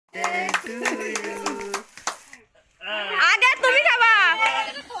আগে তুমি খাবা।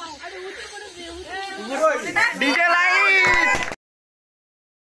 DJ light.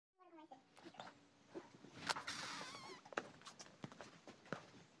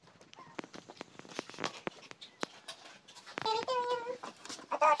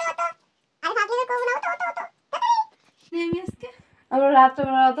 আমরা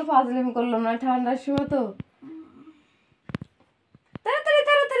রাত্রেবেলা তো ফাজলিমি করলাম না, ঠান্ডার সময় তো। তাড়াতাড়ি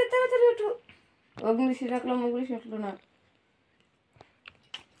তাড়াতাড়ি তাড়াতাড়ি উঠো। অগ্নিশি রাখলাম, অগ্নিশি উঠলো না।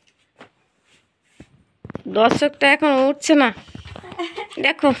 দর্শকটা এখন উঠছে না,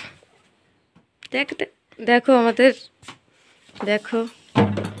 দেখো দেখো দেখো আমাদের, দেখো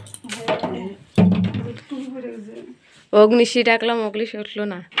অগ্নিশি ডাকলাম, অগ্নিশি উঠলো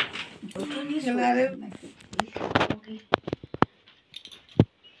না।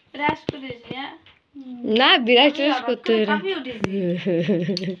 না বিরাট করতে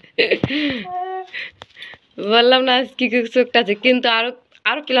বললাম না কি চোখটা আছে, কিন্তু আরো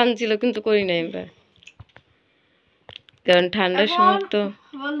আরো প্ল্যান ছিল কিন্তু করি নাই আমরা, কারণ ঠান্ডার সময় তো।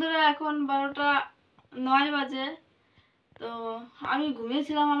 বন্ধুরা এখন 12:09 বাজে। তো আমি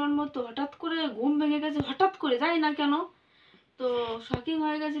ঘুমিয়েছিলাম আমার মতো, হঠাৎ করে ঘুম ভেঙে গেছে, হঠাৎ করে জানি না কেন। তো শকিং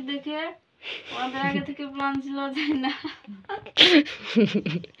হয়ে গেছে দেখে, আমাদের আগে থেকে প্ল্যান ছিল জানি না।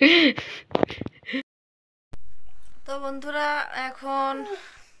 তো বন্ধুরা এখন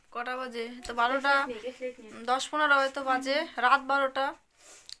কটা বাজে, তো 12:10-15 হয়তো বাজে, রাত 12টা।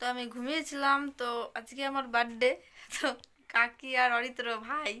 তো আমি ঘুমিয়েছিলাম। তো আজকে আমার বার্থডে। তো কাকি আর অরিত্র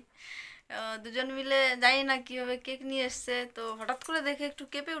ভাই দুজন মিলে জানি না কীভাবে কেক নিয়ে এসছে। তো হঠাৎ করে দেখে একটু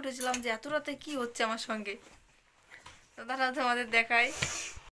কেঁপে উঠেছিলাম যে এত রাতে কী হচ্ছে আমার সঙ্গে। তো তারা তোমাদের দেখায়,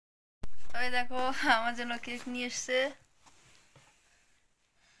 ওই দেখো আমার জন্য কেক নিয়ে এসছে।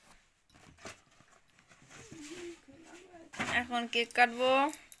 এখন কেক কাটবো।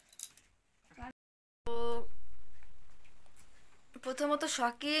 তো প্রথমত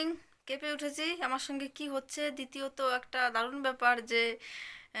শকিং, কেঁপে উঠেছি, আমার সঙ্গে কি হচ্ছে। দ্বিতীয়ত একটা দারুণ ব্যাপার যে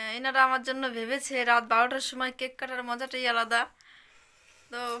এনারা আমার জন্য ভেবেছে রাত 12টার সময় কেক কাটার মজাটাই আলাদা।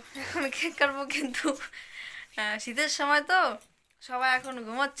 তো এখন কেক কাটবো, কিন্তু শীতের সময় তো সবাই এখন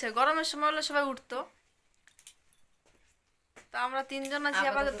ঘুমাচ্ছে, গরমের সময় হলে সবাই উঠতো। তো আমরা 3জন আছি,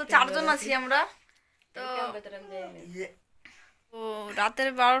 আপাতত 4জন আছি আমরা। তো রাতের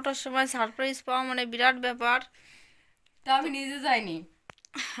 12টার সময় সারপ্রাইজ পাওয়া মানে বিরাট ব্যাপার। তা আমি নিজে যাইনি,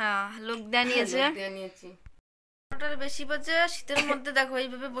 হ্যাঁ লোক দেয়া নিয়েছে। 12টার বেশি বাজে, শীতের মধ্যে দেখো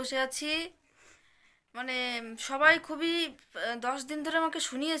এইভাবে বসে আছি। মানে সবাই খুবই 10 দিন ধরে আমাকে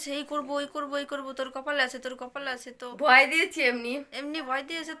শুনিয়েছে এই করবো ওই করবো এই করবো, তোর কপালে আছে তোর কপালে আছে। তো ভয় দিয়েছি, এমনি এমনি ভয়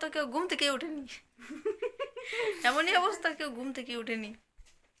দিয়েছে। তো কেউ ঘুম থেকে ওঠেনি, এমনই অবস্থা, কেউ ঘুম থেকে ওঠেনি।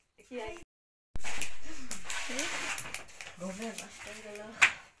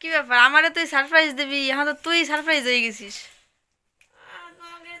 কি ব্যাপার, আমারে তুই সারপ্রাইজ দিবি, এখন তো তুই সারপ্রাইজ হয়ে গেছিস।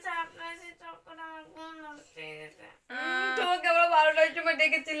 তোমাকে আমরা 12টার সময়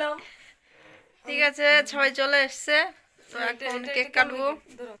ডেকেছিলাম। ঠিক আছে, সবাই চলে এসছে। তো এখন কেক কাটবো।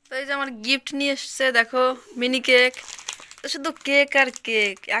 তো এই যে আমার গিফট নিয়ে এসছে, দেখো মিনি কেক। তো শুধু কেক আর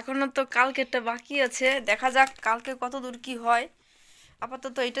কেক, এখনো তো কালকেরটা বাকি আছে, দেখা যাক কালকে কত দূর কি হয়।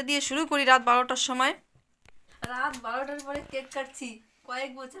 আপাতত এটা দিয়ে শুরু করি রাত 12টার সময়। রাত 12টার পরে কেক কাটছি,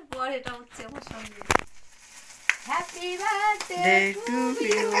 কয়েক বছর পর এটা হচ্ছে আমার সঙ্গে। Happy birthday to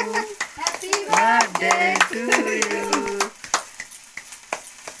you, happy birthday to you.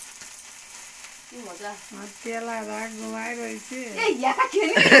 কি মজা, মাতিয়ালা রাগ ঘুমায় রইছে। এই একা খেয়ে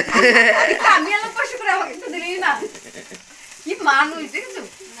নি, আমি আলো পাশে করে আমাকে তো দিলি না। কি মানুষ দেখছো?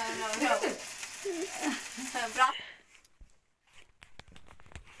 না না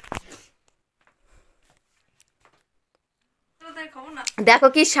না, দেখো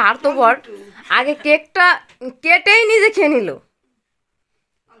কি স্বার্থপর, আগে কেকটা কেটেই নিজে খেয়ে নিল।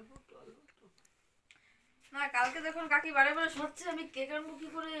 না কালকে যখন কাকি বারে বারে সরছে, আমি কেক আনবো কি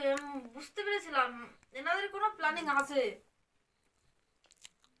করে বুঝতে পেরেছিলাম এনাদের কোনো প্ল্যানিং আছে।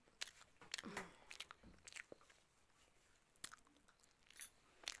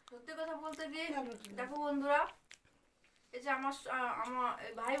 সত্যি কথা বলতে কি দেখো বন্ধুরা, এই যে আমার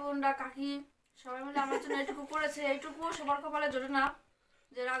ভাই বোনরা কাকি সবাই মিলে আমার জন্য এইটুকু করেছে, এইটুকু সবার কপালে জোটে না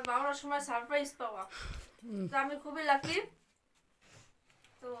যে রাত 12টার সময় সারপ্রাইজ পাওয়া। তো আমি খুবই লাকি।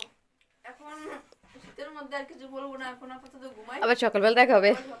 তো এখন শীতের মধ্যে আর কিছু বলবো না, এখন আপাতত ঘুমাই, আবার সকালবেলা দেখা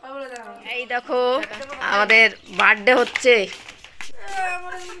হবে। সকালবেলা দেখা হবে। এই দেখো আমাদের বার্থডে হচ্ছে।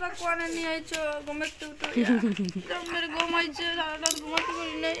 আমার তোমরা কোয়ানে নিয়ে আইছো, ঘুমাতে উঠো, মেরে ঘুমাইছে, সারা রাত ঘুমাতে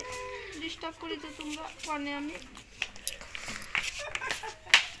পারি নাই, ডিস্টার্ব করেছো তোমরা কোয়ানে। আমি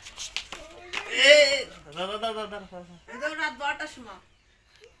রাত 12টার সময়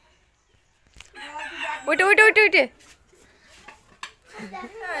ওইটা ওইটা ওইটা ওইটা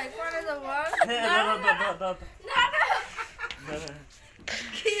এই, পরে যাবো আর।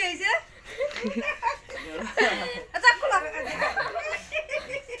 কি হয়েছে? আচ্ছা, খোলা।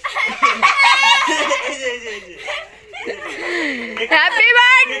 হ্যাপি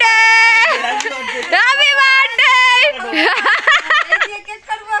বার্থডে হ্যাপি বার্থডে এই দিয়ে কেক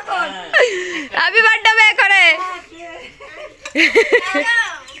কাটবো এখন। হ্যাপি বার্থডে বে করে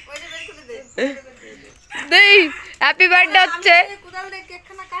ওইটা বের করে দে। দেই হ্যাপি বার্থডে হচ্ছে আমি কোদাল দিয়ে কেক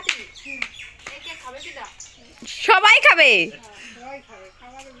খানা কাটি। এই কেক খাবে কিনা? সবাই খাবে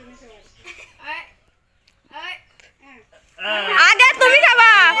আগে তুমি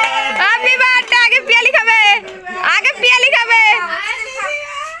খাবা হ্যাপি বার্থডে আগে পিয়ালি খাবে আগে পিয়ালি খাবে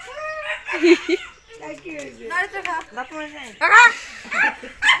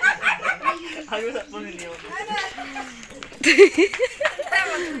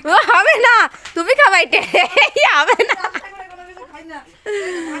ও হবে না তুমি খাবা এটা হবে না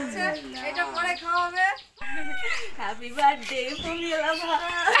এটা পরে খাওয়া হবে। হ্যাপি বার্থডে বমিলা ভাই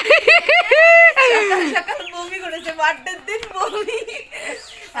সকাল বমি করেছে বার্থডে দিন বমি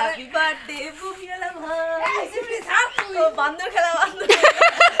হ্যাপি বার্থডে বমিলা ভাই ও বান্দর খেলা বান্দর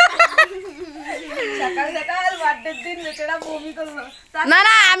সকাল সকাল বার্থডে দিন বেচারা বমি করলো না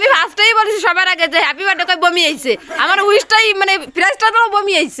না আমি ফার্স্টেই বলেছি সবার আগে যে হ্যাপি বার্থডে কই বমি আইছে আমার উইশটাই মানে প্রাইসটা তো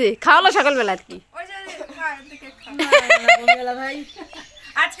বমি আইছে খাওয়ালো সকালবেলা আর কি ওই যে খা, এতে কেক খা। বমিলা ভাই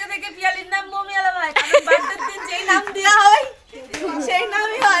আজকে থেকে পিয়ালির নাম বমিলা ভাই কারণ বার্থডে দিন যেই নাম দেয়া হয় সেই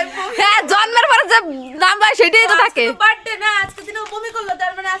নামই হয় হ্যাঁ জন্মের পরে যে নাম হয় সেটাই তো থাকে বার্থডে না আজকে দিনও বমি করলো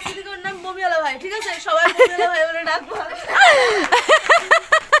তার মানে আজকে থেকে ওর নাম বমিলা ভাই ঠিক আছে সবাই বমিলা ভাই বলে ডাকবো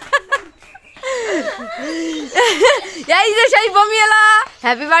এই যে সেই বমিয়েলা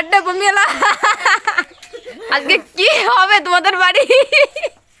হ্যাপি বার্থডে বমিয়েলা আজকে কি হবে তোমাদের বাড়ি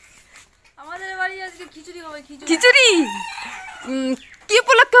আমাদের বাড়ি আজকে খিচুড়ি হবে খিচুড়ি খিচুড়ি কি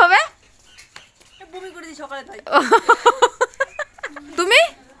উপলক্ষে হবে বমি করে দিই সকালে তাই তুমি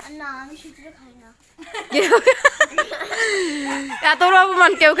না আমি খিচুড়ি খাই না এত বড়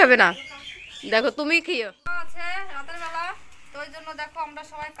অপমান কেউ খাবে না দেখো তুমি খেয়ে আছে রাতের বেলা, তো ওই জন্য দেখো আমরা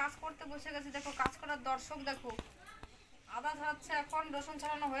সবাই কাজ করতে বসে গেছি। দেখো কাজ করার দর্শক দেখো, আদা ছাড়াচ্ছে এখন, রসুন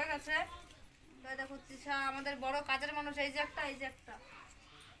ছাড়ানো হয়ে গেছে। তো এই দেখো তৃষা আমাদের বড় কাজের মানুষ, এই যে একটা এই যে একটা,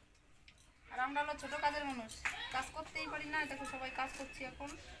 আর আমরা হলো ছোট কাজের মানুষ, কাজ করতেই পারি না। দেখো সবাই কাজ করছি এখন।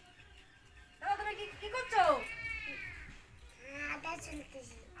 দাদা তুমি কি কি করছো? আদা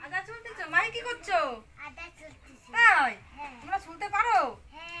চুলতেছি আদা চুলতেছো? মাই কি করছো? আদা চুলতেছি তাই তোমরা শুনতে পারো?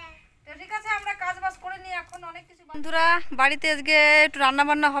 হ্যাঁ তো ঠিক আছে, আমরা কাজ বাজ করে নিই এখন। অনেক কিছু বন্ধুরা বাড়িতে আজকে একটু রান্না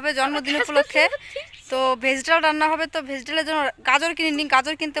বান্না হবে জন্মদিন উপলক্ষে, তো ভেজিটেবল রান্না হবে। তো ভেজিটেবলের জন্য গাজর কিনিনি,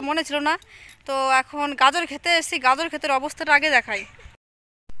 গাজর কিনতে মনে ছিল না। তো এখন গাজর খেতে এসেছি, গাজর ক্ষেতের অবস্থাটা আগে দেখাই।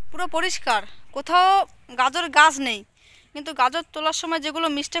 পুরো পরিষ্কার, কোথাও গাজর গাছ নেই, কিন্তু গাজর তোলার সময় যেগুলো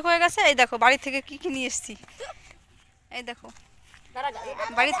মিস্টেক হয়ে গেছে, এই দেখো বাড়ি থেকে কি কি নিয়ে এসেছি। এই দেখো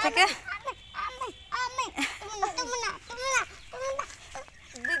বাড়ির থেকে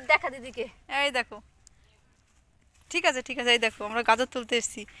দেখা দিদিকে এই দেখো, ঠিক আছে ঠিক আছে, এই দেখো আমরা গাজর তুলতে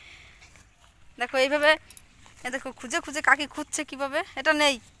এসেছি। দেখো এইভাবে, এই দেখো খুঁজে খুঁজে কাকি খুঁজছে কিভাবে, এটা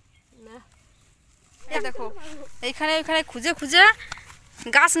নেই। এই দেখো এইখানে ওইখানে খুঁজে খুঁজে,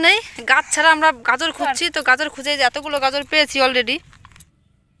 গাছ নেই, গাছ ছাড়া আমরা গাজর খুঁজছি। তো গাজর খুঁজে এই যে এতগুলো গাজর পেয়েছি অলরেডি।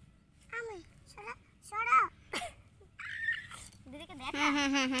 আমি সরা সরা দিদিকে দেখ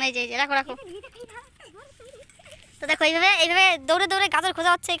এই যে রাখো রাখো তো দেখো এইভাবে এইভাবে দৌড়ে দৌড়ে গাজর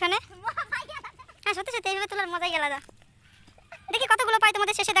খোঁজা হচ্ছে এখানে। হ্যাঁ সত্যি সত্যি এইভাবে তোলার মজাই আলাদা। দেখি কতগুলো পাই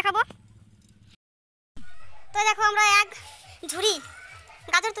তোমাদের শেষে দেখাবো। তো দেখো আমরা এক ঝুড়ি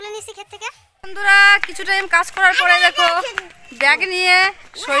গাজর তুলে নিয়েছি ক্ষেত থেকে। বন্ধুরা কিছু টাইম কাজ করার পরে দেখো ব্যাগ নিয়ে,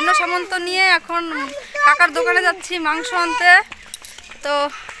 সৈন্য সামন্ত নিয়ে এখন কাকার দোকানে যাচ্ছি মাংস আনতে। তো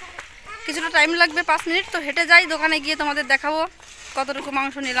কিছুটা টাইম লাগবে, 5 মিনিট। তো হেঁটে যাই, দোকানে গিয়ে তোমাদের দেখাবো কতটুকু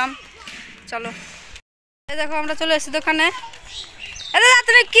মাংস নিলাম। চলো, এই দেখো আমরা চলে এসেছি দোকানে। আরে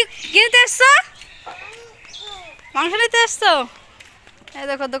তুমি কি কিনতে এসছো? মাংস নিতে এসছো? এই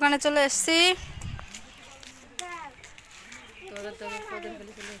দেখো দোকানে চলে এসেছি।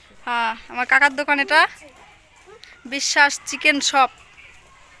 হ্যাঁ আমার কাকার দোকান এটা, বিশ্বাস চিকেন শপ।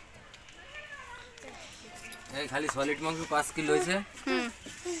 এই খালি সলিড মাংস 5 কিলো হয়েছে।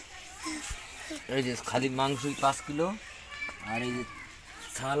 এই যে খালি মাংসই 5 কিলো, আর এই যে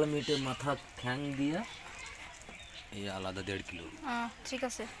ছাল মিটে মাথা ঠ্যাং দিয়ে এই আলাদা 1.5 কিলো। ঠিক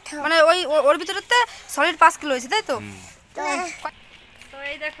আছে, মানে ওই ওর ভিতরেতে সলিড 5 কিলো হয়েছে, তাই তো? তো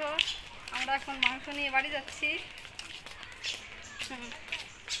এই দেখো আমরা এখন মাংস নিয়ে বাড়ি যাচ্ছি।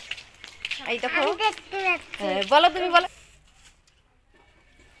 এই দেখো দেখতে দেখতে বলো তুমি বলো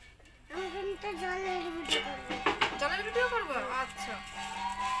আমি কিন্তু জলের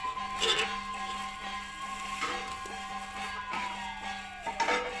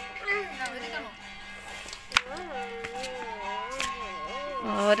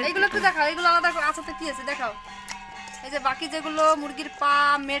এইগুলো একটু দেখাও, এইগুলো আলাদা আছে তো কি আছে দেখাও। এই যে বাকি যেগুলো মুরগির পা,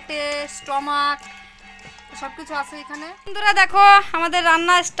 মেটে, স্টমাক সবকিছু আছে এখানে। বন্ধুরা দেখো আমাদের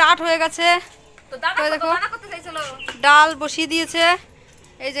রান্না স্টার্ট হয়ে গেছে। তো দেখো ডাল বসিয়ে দিয়েছে।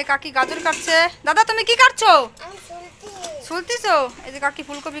 এই যে কাকি গাজর কাটছে। দাদা তুমি কি কাটছো? শুলতিছো? এই যে কাকি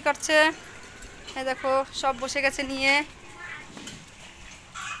ফুলকপি কাটছে। এই দেখো সব বসে গেছে নিয়ে,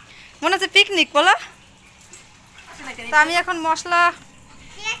 মনে হচ্ছে পিকনিক বলো। তা আমি এখন মশলা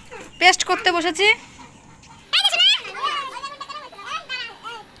পেস্ট করতে বসেছি।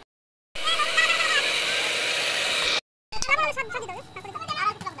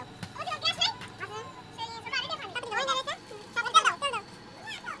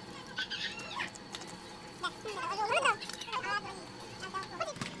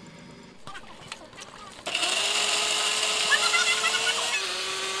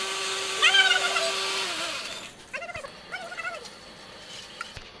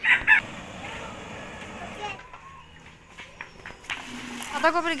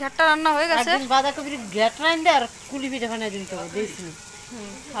 বাঁধাকপির ঘাটটা রান্না হয়ে গেছে। বাঁধাকপির ঘ্যাট রাইন্দে আর কুলি পিঠা বানাই দিন তো দিয়েছি।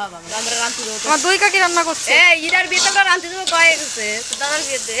 আমার দুই কাকি রান্না করছে। ইদার বিয়েটা রাঁধতে দেবো কয়ে গেছে দাদার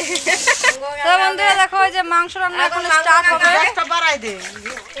বিয়েতে। তো বন্ধুরা দেখো এই যে মাংস রান্না এখন স্টার্ট হবে। বাড়াই দে।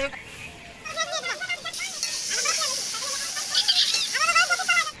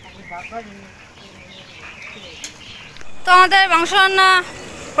 তো আমাদের মাংস রান্না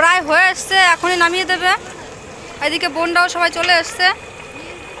প্রায় হয়ে এসছে, এখনই নামিয়ে দেবে। এদিকে বোনরাও সবাই চলে এসছে।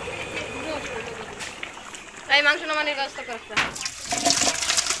 এই মাংস নামানোর ব্যবস্থা করছে।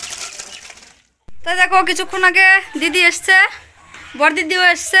 তাই দেখো কিছুক্ষণ আগে দিদি এসছে, বড় দিদিও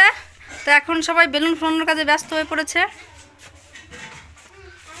এসছে। তো এখন সবাই বেলুন ফোলানোর কাজে ব্যস্ত হয়ে পড়েছে।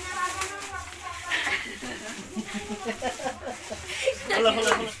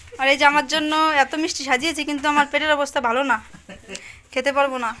 আর এই যে আমার জন্য এত মিষ্টি সাজিয়েছি, কিন্তু আমার পেটের অবস্থা ভালো না, খেতে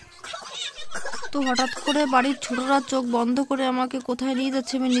পারবো না। তো হঠাৎ করে বাড়ির ছোটরা চোখ বন্ধ করে আমাকে কোথায় নিয়ে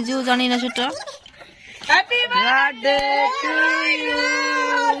যাচ্ছে আমি নিজেও জানি না সেটা। Happy birthday to you,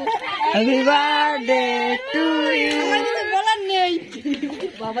 happy birthday to you. বলার নেই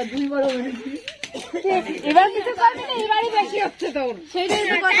বাবা, দুই বড় এবার কিছু করবি না, এবারই বেশি হচ্ছে তোর। সেইটাই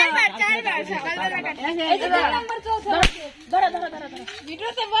তো কথা। চারবার সকালবেলাটা এই যে নাম্বার চলছে। ধরো ধরো ধরো ধরো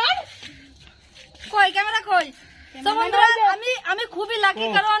ভিডিওতে বল। কই ক্যামেরা কই? তো বন্ধুরা আমি খুবই লাকি,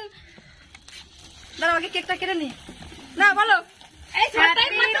 কারণ দাঁড়াও আগে কেকটা কেটে নি। না বলো এই ছটাই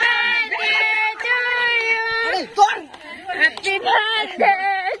মাত্র। আরে তোর হ্যাপি বার্থডে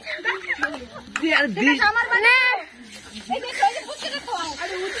দিয়ার দিস আমার মানে এই যে কই যে বুঝতে দেখো।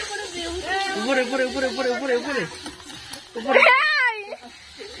 আরে উঠে করে দে, উপরে উপরে উপরে উপরে উপরে উপরে উপরে।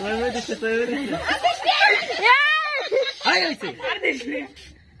 তোর মধ্যে দিছে, তোর মধ্যে দিছে। আই হইছে আর দিস নে,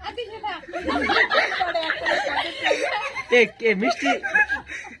 আর দিস না। এ মিষ্টি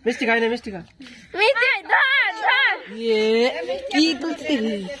মিষ্টি খাই না, মিষ্টি খা। মিষ্টি ধর ধর ইয়ে কি তুলছিস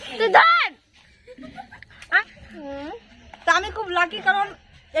তুই ধর। তা আমি খুব লাকি, কারণ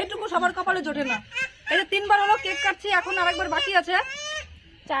এইটুকু সবার কপালে জোটে না। এই যে 3বার হলো কেক কাটছি, এখন আরেকবার বাকি আছে।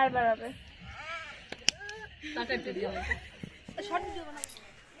 4বার হবে।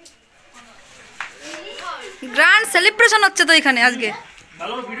 গ্র্যান্ড সেলিব্রেশন হচ্ছে তো এখানে আজকে।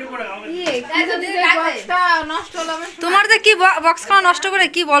 তোমার যে কি বক্স খানা নষ্ট করে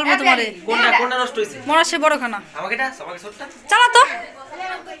কি বলবো তোমারে। কোনটা নষ্ট হইছে? মরা সে বড় খানা। আমাকে ছোটটা চলো তো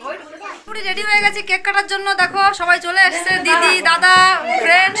পুরি রেডি হয়ে গেছে কেক কাটার জন্য। দেখো সবাই চলে এসছে, দিদি দাদা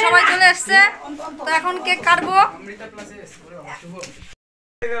ফ্রেন্ড সবাই চলে এসছে। তো এখন কেক কাটবো।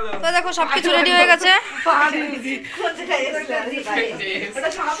 তো দেখো সবকিছু রেডি হয়ে গেছে।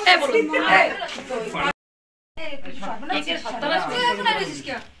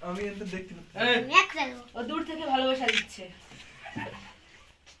 দূর থেকে ভালোবাসা দিচ্ছে।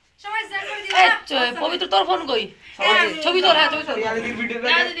 সবাই শেয়ার করে দিও। পবিত্র তোর ফোন কই? ছবি তোর, হ্যাঁ ছবি তোর।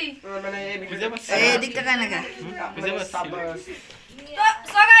 এই দিকটা কাই না কা? তো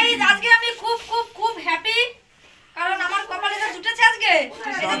সো গাইস আজকে আমি খুব খুব খুব হ্যাপি, কারণ আমার কপালে যা জুটেছে আজকে।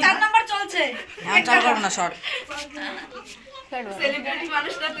 এই যে 4 নাম্বার চলছে। হ্যাঁ চাল করব না শর্ট। সেলিব্রিটি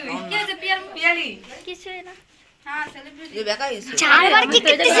মানুষ না তুই। কি আছে পিয়ালি? কিছুই না। হ্যাঁ সেলিব্রিটি। এই বেকা হইছে। 4বার কি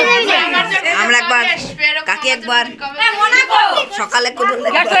করতেছিস? আমরা একবার কাকি একবার হ্যাঁ মোনাকো সকালে কুদুল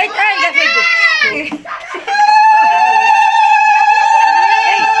দেখব।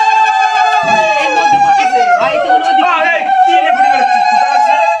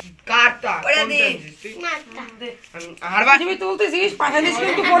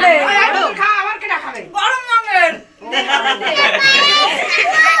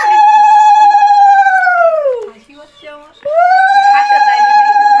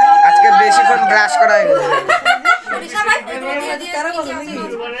 আজকে বেশিক্ষণ ব্রাশ করা হয়ে গেছে।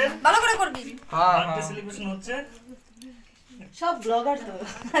 ভালো করে করবি।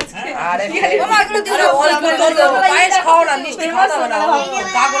 আরে ও মা, এগুলো দিও না। পায়েস খাও না, মিষ্টি খাওয়া হবে না।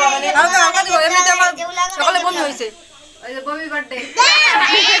 হালকা হালকা দিও, এমনিতে আমার সকালে বমি হয়েছে। ওই যে বমি বার্থডে।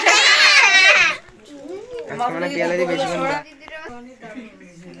 মানে গ্যালারি বেশি বন্ধ।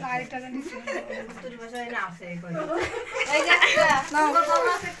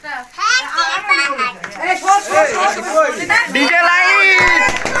 ডিজে লাইট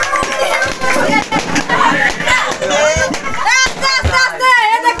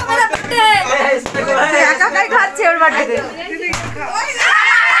একাই খাচ্ছে ওর বার্থডে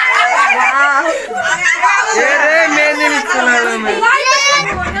এ রে মেহেন্দি নিচ্ছে না আমি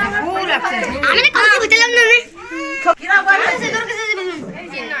আমি তো কথা বুঝলাম না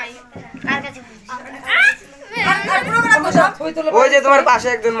ওই যে তোমার পাশে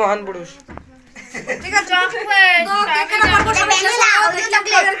একজন মহান পুরুষ। ঠিক আছে, তো কে কেনা করবো সবাই শেষ করো, দেখি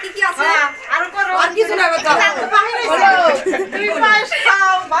আপনাদের কি কি আছে। আর কিছু না কথা। তুমি পায়েস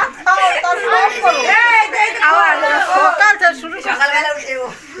খাও, ভাত খাও, তারপর করো। আবার সকাল থেকে শুরু সকালবেলা উঠে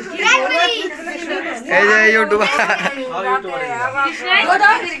এই যে ইউটিউবার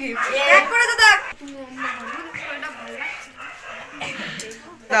এক করে তো দেখ।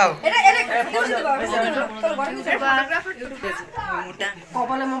 দাও এটা তোর ঘরে নিয়ে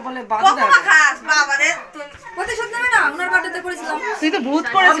কপালে মপালে বাজে খাস বাবা রে প্রতিশোধ নেবে না, ওনার বার্থডেতে করেছিলাম। তুই তো ভূত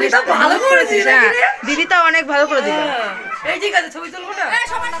করেছিস ভালো করেছিস হ্যাঁ দিদি তো অনেক ভালো করে দিল এই ঠিক আছে ছবি তুলবো না এই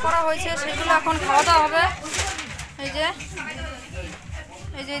সমানা করা হয়েছে, সেগুলো এখন খাওয়া দাওয়া হবে। এই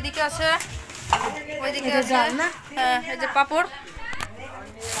যে এদিকে আছে, ওইদিকে আছে, হ্যাঁ এই যে পাপড়।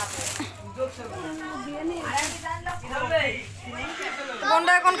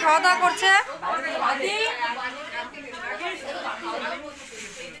 বোনটা এখন খাওয়া দাওয়া করছে।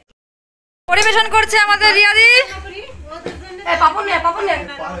 পরিবেশন করছে আমাদের রিয়াদি। পাপড় নিয়ে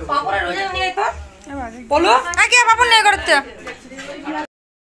পাপড়ের ওজন নিয়ে তো বলো আগে পাপড় নিয়ে করতে।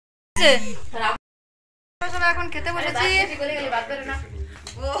 এখন খেতে বসেছি।